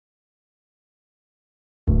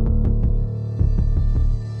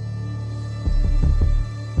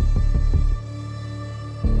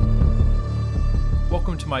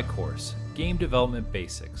my course, Game Development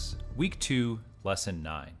Basics, Week 2, Lesson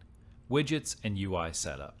 9, Widgets and UI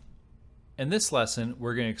Setup. In this lesson,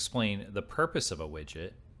 we're going to explain the purpose of a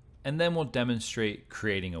widget, and then we'll demonstrate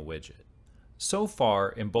creating a widget. So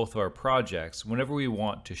far, in both of our projects, whenever we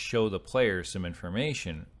want to show the player some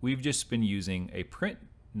information, we've just been using a print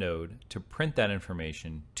node to print that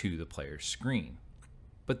information to the player's screen.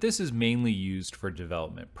 But this is mainly used for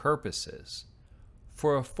development purposes.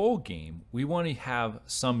 For a full game, we want to have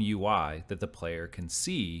some UI that the player can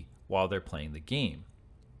see while they're playing the game.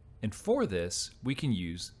 And for this, we can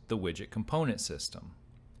use the widget component system.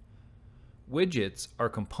 Widgets are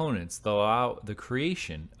components that allow the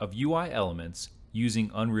creation of UI elements using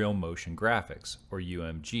Unreal Motion Graphics, or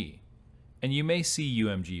UMG. And you may see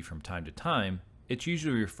UMG from time to time. It's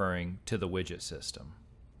usually referring to the widget system.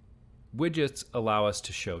 Widgets allow us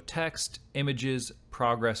to show text, images,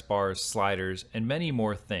 progress bars, sliders, and many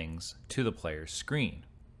more things to the player's screen.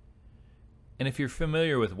 And if you're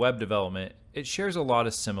familiar with web development, it shares a lot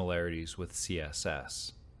of similarities with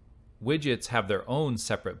CSS. Widgets have their own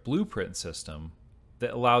separate blueprint system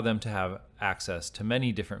that allow them to have access to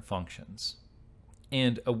many different functions.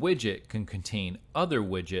 And a widget can contain other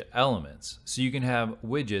widget elements, so you can have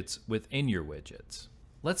widgets within your widgets.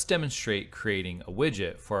 Let's demonstrate creating a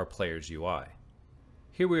widget for our player's UI.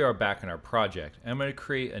 Here we are back in our project, and I'm going to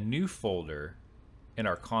create a new folder in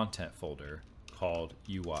our content folder called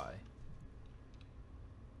UI.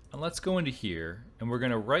 And let's go into here, and we're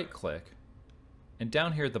going to right click, and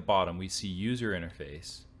down here at the bottom we see user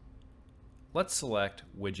interface. Let's select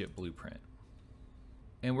widget blueprint.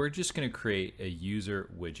 And we're just going to create a user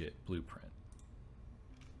widget blueprint.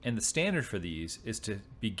 And the standard for these is to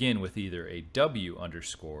begin with either a W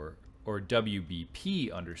underscore or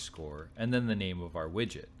WBP underscore and then the name of our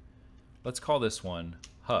widget. Let's call this one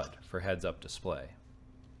HUD for heads up display.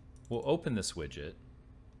 We'll open this widget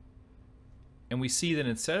and we see that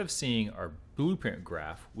instead of seeing our blueprint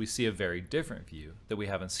graph, we see a very different view that we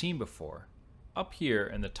haven't seen before. Up here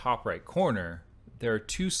in the top right corner, there are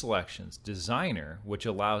two selections: Designer, which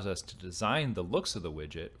allows us to design the looks of the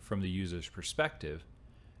widget from the user's perspective,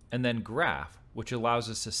 and then Graph, which allows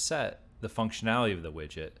us to set the functionality of the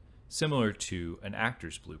widget similar to an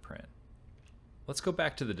actor's blueprint. Let's go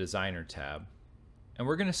back to the Designer tab, and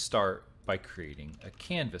we're going to start by creating a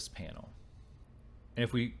canvas panel. And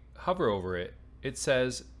if we hover over it, it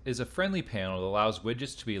says is a friendly panel that allows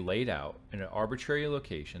widgets to be laid out in arbitrary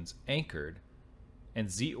locations, anchored and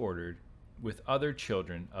Z-ordered with other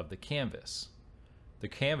children of the canvas. The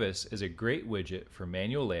canvas is a great widget for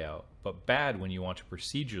manual layout, but bad when you want to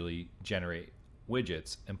procedurally generate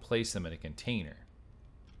widgets and place them in a container.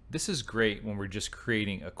 This is great when we're just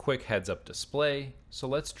creating a quick heads-up display, so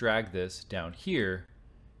let's drag this down here,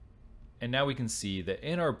 and now we can see that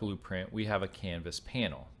in our blueprint we have a canvas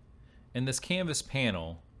panel. And this canvas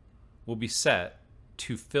panel will be set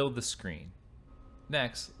to fill the screen.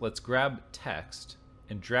 Next, let's grab text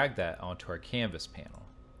and drag that onto our canvas panel.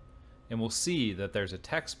 And we'll see that there's a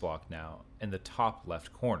text block now in the top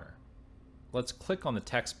left corner. Let's click on the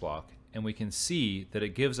text block and we can see that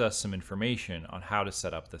it gives us some information on how to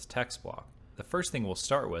set up this text block. The first thing we'll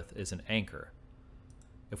start with is an anchor.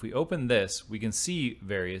 If we open this, we can see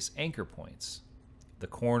various anchor points. The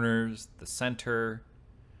corners, the center.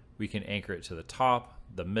 We can anchor it to the top,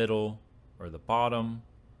 the middle, or the bottom,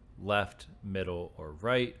 left, middle, or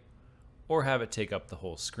right, or have it take up the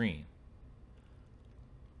whole screen.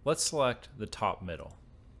 Let's select the top middle.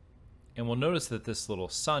 And we'll notice that this little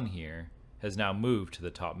sun here has now moved to the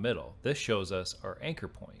top middle. This shows us our anchor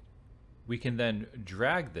point. We can then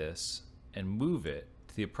drag this and move it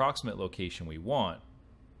to the approximate location we want,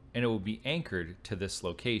 and it will be anchored to this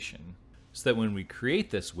location so that when we create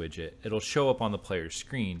this widget, it'll show up on the player's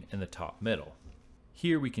screen in the top middle.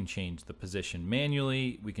 Here we can change the position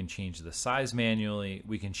manually, we can change the size manually,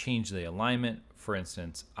 we can change the alignment. For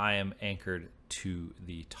instance, I am anchored to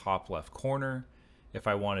the top left corner. If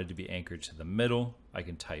I wanted to be anchored to the middle, I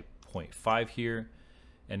can type 0.5 here,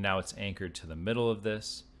 and now it's anchored to the middle of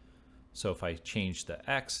this. So if I change the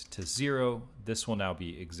X to 0, this will now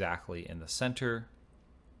be exactly in the center.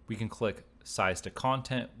 We can click size to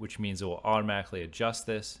content, which means it will automatically adjust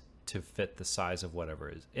this to fit the size of whatever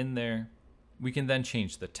is in there. We can then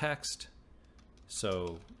change the text.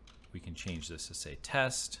 So we can change this to say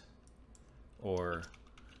test, or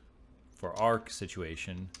for our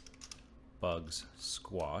situation, bugs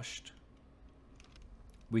squashed.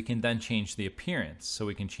 We can then change the appearance, so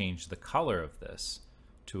we can change the color of this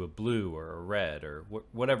to a blue or a red or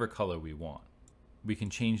whatever color we want. We can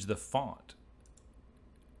change the font.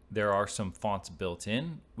 There are some fonts built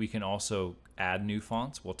in. We can also add new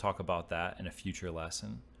fonts. We'll talk about that in a future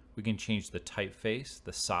lesson. We can change the typeface,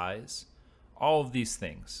 the size, all of these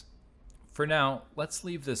things. For now, let's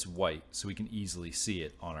leave this white so we can easily see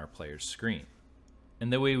it on our player's screen.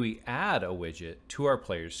 And the way we add a widget to our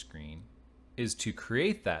player's screen is to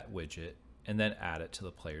create that widget and then add it to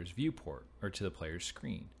the player's viewport or to the player's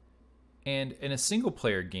screen. And in a single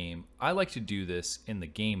player game, I like to do this in the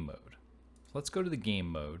game mode. So let's go to the game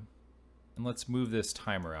mode and let's move this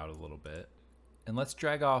timer out a little bit. And let's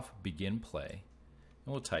drag off begin play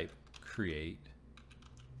and we'll type create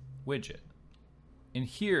widget. And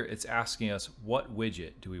here it's asking us what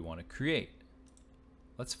widget do we want to create.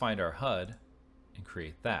 Let's find our HUD and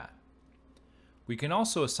create that. We can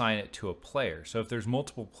also assign it to a player. So if there's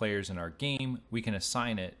multiple players in our game, we can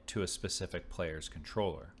assign it to a specific player's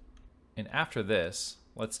controller. And after this,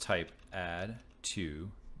 let's type add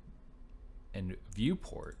to and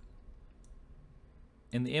viewport.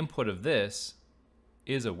 And the input of this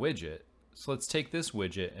is a widget. So let's take this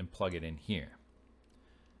widget and plug it in here.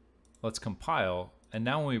 Let's compile, and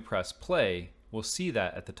now when we press play, we'll see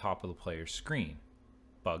that at the top of the player's screen.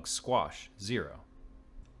 Bug squash, 0.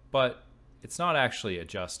 But it's not actually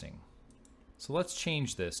adjusting. So let's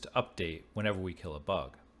change this to update whenever we kill a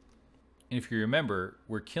bug. And if you remember,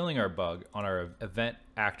 we're killing our bug on our event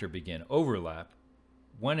actor begin overlap.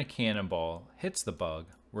 When a cannonball hits the bug,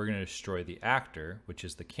 we're going to destroy the actor, which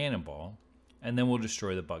is the cannonball, and then we'll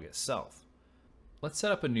destroy the bug itself. Let's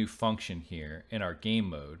set up a new function here in our game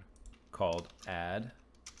mode called add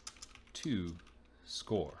to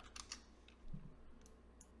score.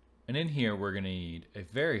 And in here we're going to need a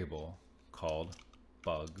variable called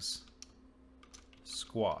bugs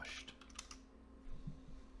squashed.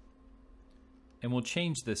 And we'll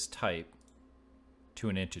change this type to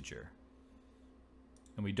an integer.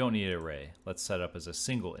 And we don't need an array. Let's set it up as a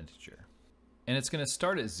single integer. And it's going to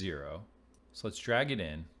start at 0. So let's drag it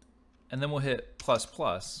in. And then we'll hit ++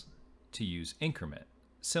 to use increment,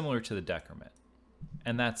 similar to the decrement.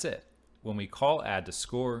 And that's it. When we call add to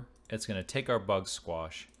score, it's going to take our bug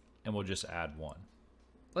squash and we'll just add 1.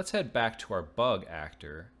 Let's head back to our bug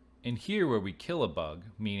actor. And here where we kill a bug,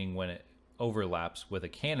 meaning when it overlaps with a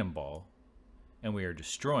cannonball and we are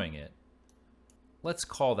destroying it, let's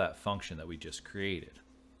call that function that we just created.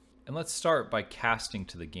 And let's start by casting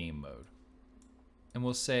to the game mode. And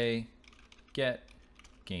we'll say get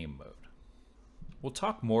game mode. We'll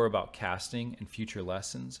talk more about casting in future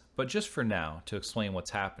lessons, but just for now, to explain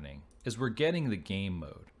what's happening, is we're getting the game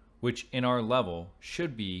mode, which in our level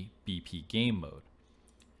should be BP game mode.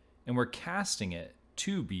 And we're casting it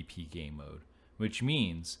to BP game mode, which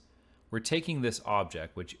means we're taking this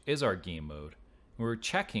object, which is our game mode, and we're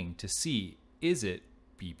checking to see, is it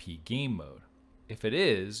BP game mode? If it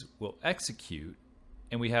is, we'll execute,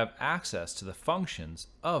 and we have access to the functions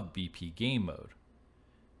of BP game mode.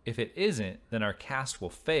 If it isn't, then our cast will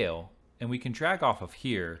fail, and we can drag off of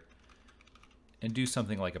here and do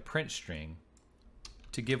something like a print string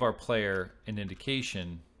to give our player an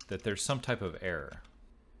indication that there's some type of error.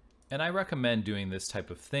 And I recommend doing this type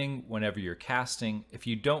of thing whenever you're casting. If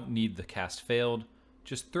you don't need the cast failed,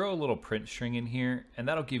 just throw a little print string in here, and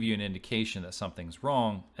that'll give you an indication that something's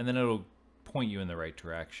wrong, and then it'll point you in the right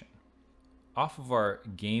direction. Off of our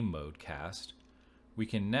game mode cast, we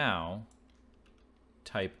can now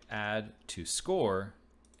type add to score,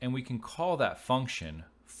 and we can call that function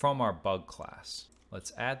from our bug class.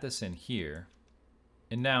 Let's add this in here.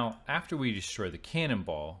 And now, after we destroy the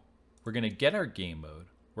cannonball, we're going to get our game mode.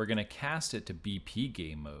 We're going to cast it to BP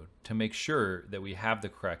game mode to make sure that we have the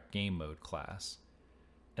correct game mode class.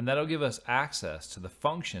 And that'll give us access to the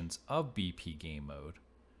functions of BP game mode,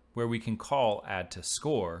 where we can call add to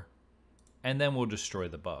score, and then we'll destroy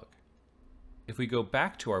the bug. If we go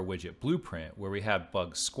back to our widget blueprint where we had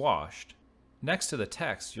bugs squashed, next to the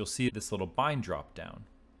text you'll see this little bind drop down.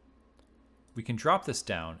 We can drop this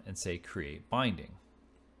down and say create binding.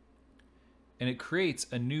 And it creates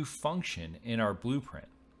a new function in our blueprint.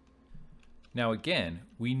 Now again,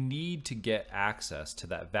 we need to get access to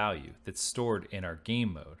that value that's stored in our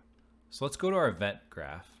game mode. So let's go to our event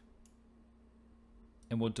graph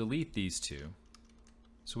and we'll delete these two.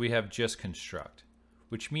 So we have just construct,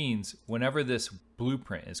 which means whenever this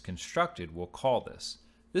blueprint is constructed, we'll call this.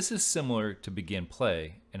 This is similar to begin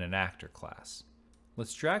play in an actor class.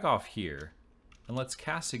 Let's drag off here and let's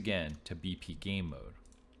cast again to BP game mode.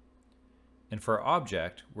 And for our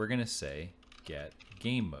object, we're going to say get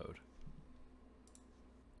game mode.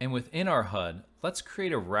 And within our HUD, let's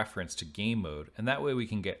create a reference to game mode, and that way we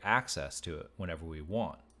can get access to it whenever we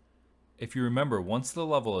want. If you remember, once the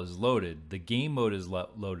level is loaded, the game mode is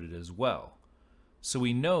loaded as well. So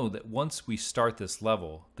we know that once we start this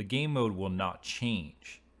level, the game mode will not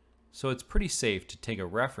change. So it's pretty safe to take a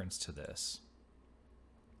reference to this.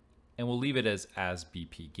 And we'll leave it as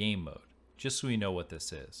BP game mode, just so we know what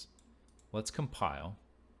this is. Let's compile.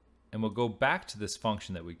 And we'll go back to this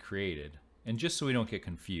function that we created. And just so we don't get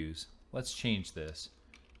confused, let's change this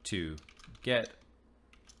to get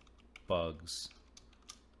bugs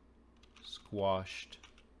squashed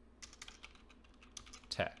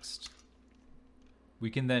text. We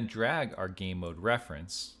can then drag our game mode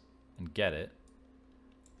reference and get it.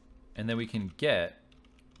 And then we can get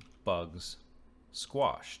bugs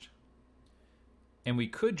squashed. And we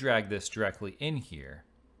could drag this directly in here.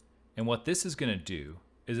 And what this is going to do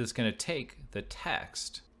is it's going to take the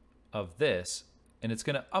text of this and it's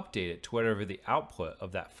going to update it to whatever the output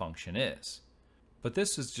of that function is. But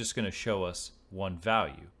this is just going to show us one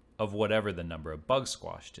value of whatever the number of bugs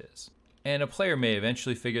squashed is. And a player may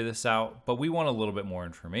eventually figure this out, but we want a little bit more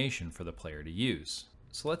information for the player to use.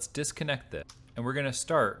 So let's disconnect this, and we're going to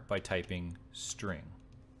start by typing string.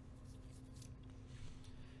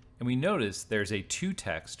 And we notice there's a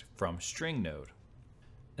toText from string node.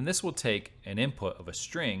 And this will take an input of a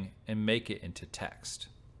string and make it into text.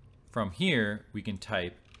 From here, we can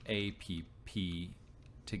type app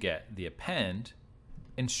to get the append.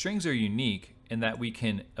 And strings are unique in that we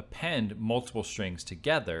can append multiple strings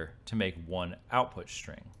together to make one output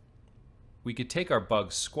string. We could take our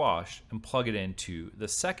bug squash and plug it into the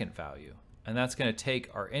second value, and that's going to take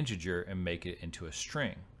our integer and make it into a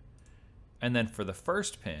string. And then for the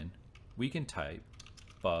first pin, we can type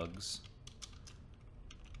bugs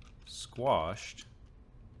squashed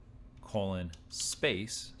colon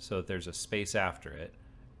space, so that there's a space after it,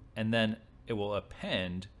 and then it will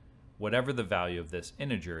append whatever the value of this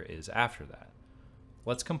integer is after that.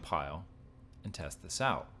 Let's compile and test this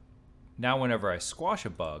out. Now whenever I squash a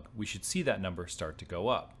bug, we should see that number start to go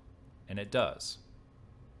up, and it does.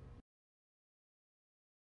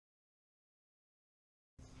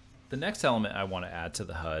 The next element I want to add to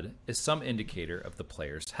the HUD is some indicator of the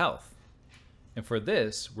player's health. And for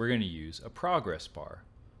this, we're going to use a progress bar.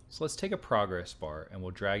 So let's take a progress bar and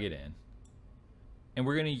we'll drag it in. And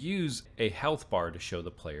we're going to use a health bar to show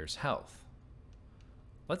the player's health.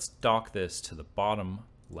 Let's dock this to the bottom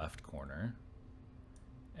left corner,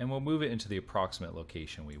 and we'll move it into the approximate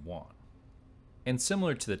location we want. And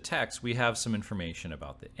similar to the text, we have some information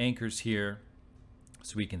about the anchors here.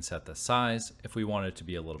 So we can set the size. If we want it to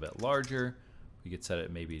be a little bit larger, we could set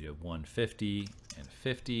it maybe to 150 and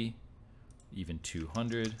 50, even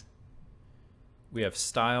 200. We have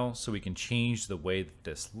style, so we can change the way that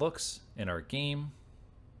this looks in our game.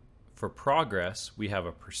 For progress, we have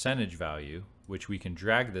a percentage value, which we can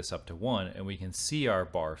drag this up to 1 and we can see our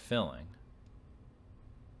bar filling.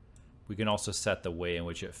 We can also set the way in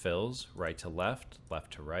which it fills, right to left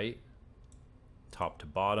to right, top to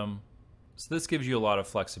bottom. So this gives you a lot of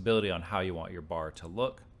flexibility on how you want your bar to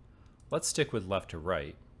look. Let's stick with left to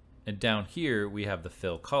right. And down here we have the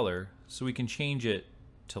fill color, so we can change it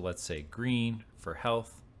to, let's say, green for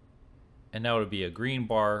health. And now it'll be a green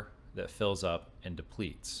bar that fills up and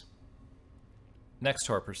depletes. Next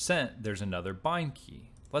to our percent, there's another bind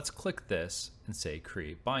key. Let's click this and say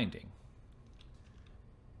create binding.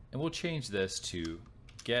 And we'll change this to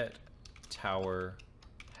get tower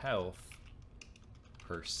health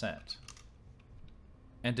percent.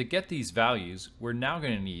 And to get these values, we're now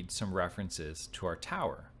going to need some references to our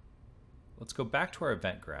tower. Let's go back to our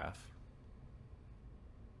event graph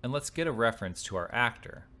and let's get a reference to our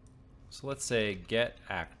actor. So let's say get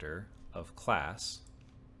actor of class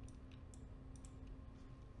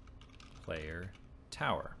player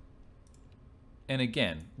tower. And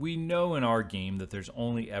again, we know in our game that there's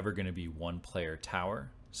only ever going to be one player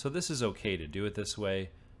tower, so this is okay to do it this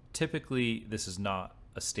way. Typically, this is not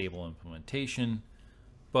a stable implementation,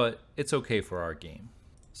 but it's okay for our game.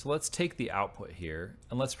 So let's take the output here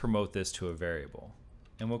and let's promote this to a variable,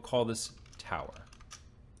 and we'll call this tower.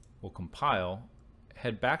 We'll compile,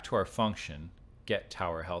 head back to our function, get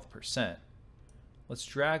tower health percent. Let's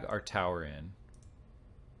drag our tower in,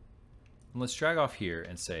 and let's drag off here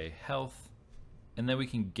and say health, and then we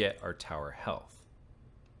can get our tower health.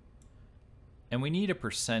 And we need a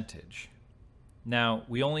percentage. Now,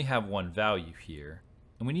 we only have one value here,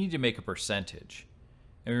 and we need to make a percentage.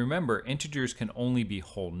 And remember, integers can only be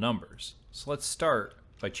whole numbers. So let's start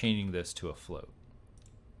by changing this to a float.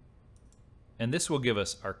 And this will give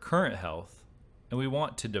us our current health, and we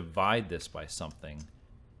want to divide this by something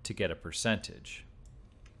to get a percentage.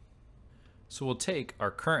 So we'll take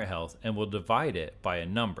our current health and we'll divide it by a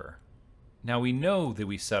number. Now we know that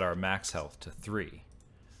we set our max health to 3,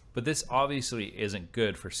 but this obviously isn't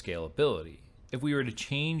good for scalability. if we were to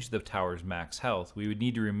change the tower's max health, we would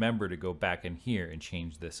need to remember to go back in here and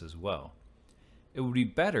change this as well. It would be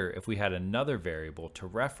better if we had another variable to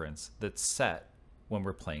reference that's set when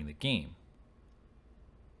we're playing the game.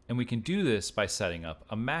 And we can do this by setting up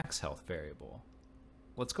a max health variable.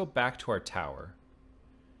 Let's go back to our tower,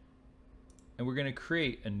 and we're going to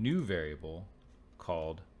create a new variable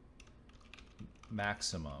called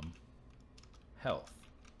maximum health.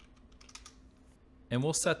 And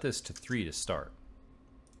we'll set this to 3 to start.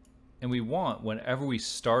 And we want, whenever we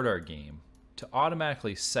start our game, to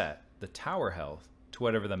automatically set the tower health to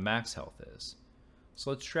whatever the max health is. So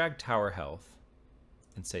let's drag tower health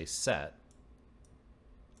and say set,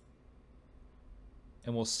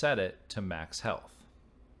 and we'll set it to max health.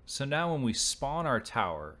 So now when we spawn our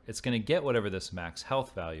tower, it's going to get whatever this max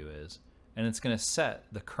health value is, and it's going to set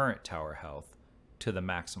the current tower health to the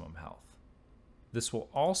maximum health. This will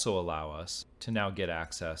also allow us to now get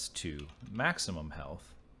access to maximum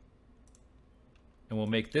health, and we'll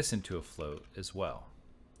make this into a float as well.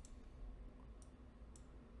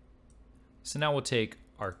 So now we'll take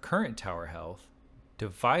our current tower health,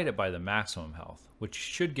 divide it by the maximum health, which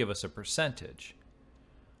should give us a percentage.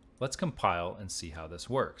 Let's compile and see how this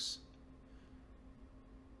works.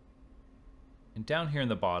 And down here in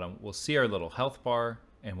the bottom, we'll see our little health bar,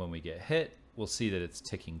 and when we get hit, we'll see that it's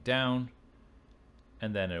ticking down,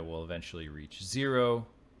 and then it will eventually reach 0,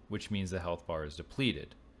 which means the health bar is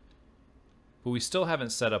depleted. But we still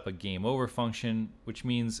haven't set up a game over function, which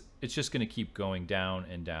means it's just going to keep going down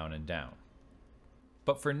and down and down.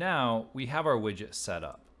 But for now, we have our widget set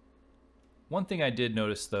up. One thing I did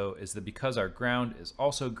notice though is that because our ground is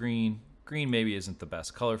also green, green maybe isn't the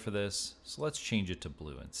best color for this, so let's change it to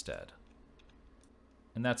blue instead.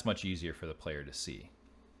 And that's much easier for the player to see.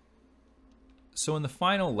 So in the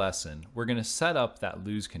final lesson, we're going to set up that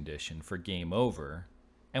lose condition for game over,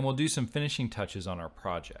 and we'll do some finishing touches on our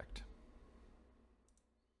project.